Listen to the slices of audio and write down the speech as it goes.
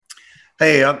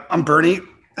Hey, I'm Bernie,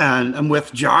 and I'm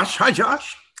with Josh. Hi,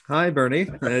 Josh. Hi, Bernie.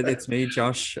 It's me,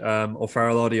 Josh.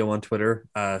 O'Farrell Audio on Twitter,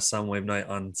 Soundwave Night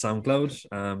on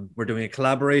SoundCloud. We're doing a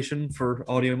collaboration for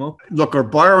AudioMo. Look, we're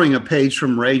borrowing a page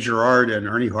from Ray Gerard and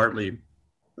Ernie Hartley.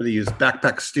 They use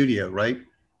Backpack Studio, right?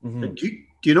 Hmm. Do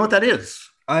you know what that is?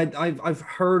 I've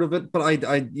heard of it, but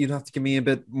you'd have to give me a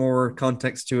bit more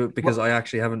context to it because Well,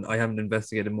 I haven't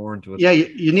investigated more into it. yeah,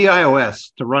 you need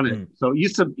iOS to run it. Mm. So it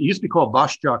used to be called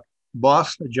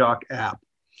Boss Jock app,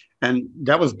 and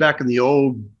that was back in the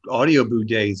old Audio Boo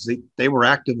days. They were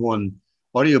active on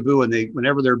Audio Boo, and they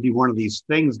whenever there'd be one of these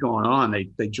things going on,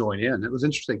 they join in. It was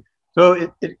interesting. So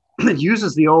it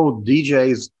uses the old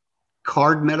DJ's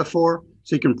card metaphor,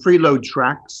 so you can preload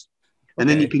tracks, and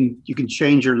then you Okay. can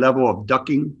change your level of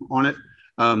ducking on it.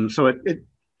 So it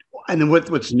and then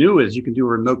what's new is you can do a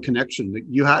remote connection.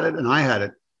 You had it and I had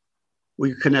it.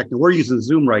 We connect, and we're using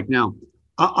Zoom right now.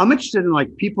 I'm interested in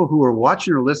like people who are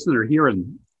watching or listening or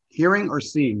hearing or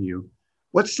seeing you.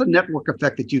 What's the network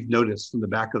effect that you've noticed in the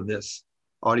back of this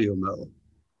audio mode?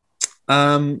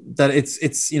 That it's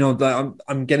that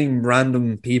I'm getting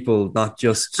random people, not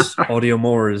just audio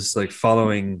mores, like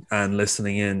following and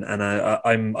listening in, and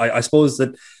I suppose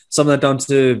that some of that down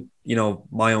to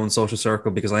my own social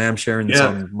circle because I am sharing this Yeah.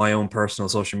 on my own personal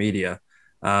social media.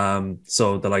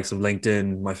 So the likes of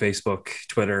LinkedIn, my Facebook,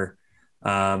 Twitter,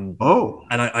 um, Oh,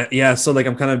 and yeah, so like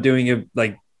I'm kind of doing it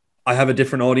like I have a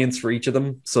different audience for each of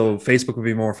them. So Facebook would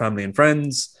be more family and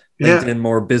friends, yeah. LinkedIn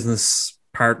more business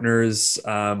partners,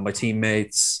 my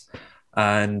teammates,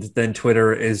 and then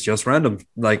Twitter is just random.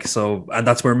 Like so, and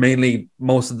that's where mainly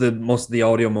most of the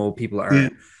audio mode people Yeah.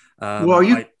 are. Well, are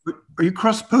you I are you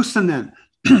cross posting then?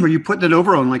 Are you putting it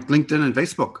over on like LinkedIn and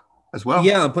Facebook as well?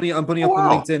 Yeah, I'm putting Oh up on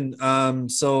wow. LinkedIn.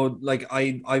 So like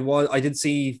I did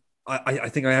see I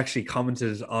think I actually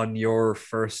commented on your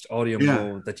first audio Yeah.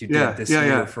 mo that you did Yeah. this Yeah.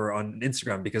 year Yeah. for on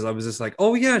Instagram because I was just like,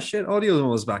 oh yeah, shit, audio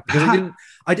mo is back because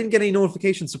I didn't get any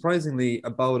notification surprisingly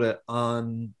about it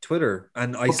on Twitter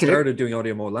and I Okay. started doing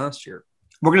audio mo last year.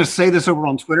 We're gonna say this over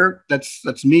on Twitter. That's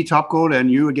me, Top Code, and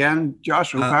you again,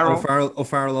 Josh O'Farrell.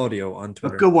 O'Farrell Audio on A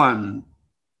Twitter. good one.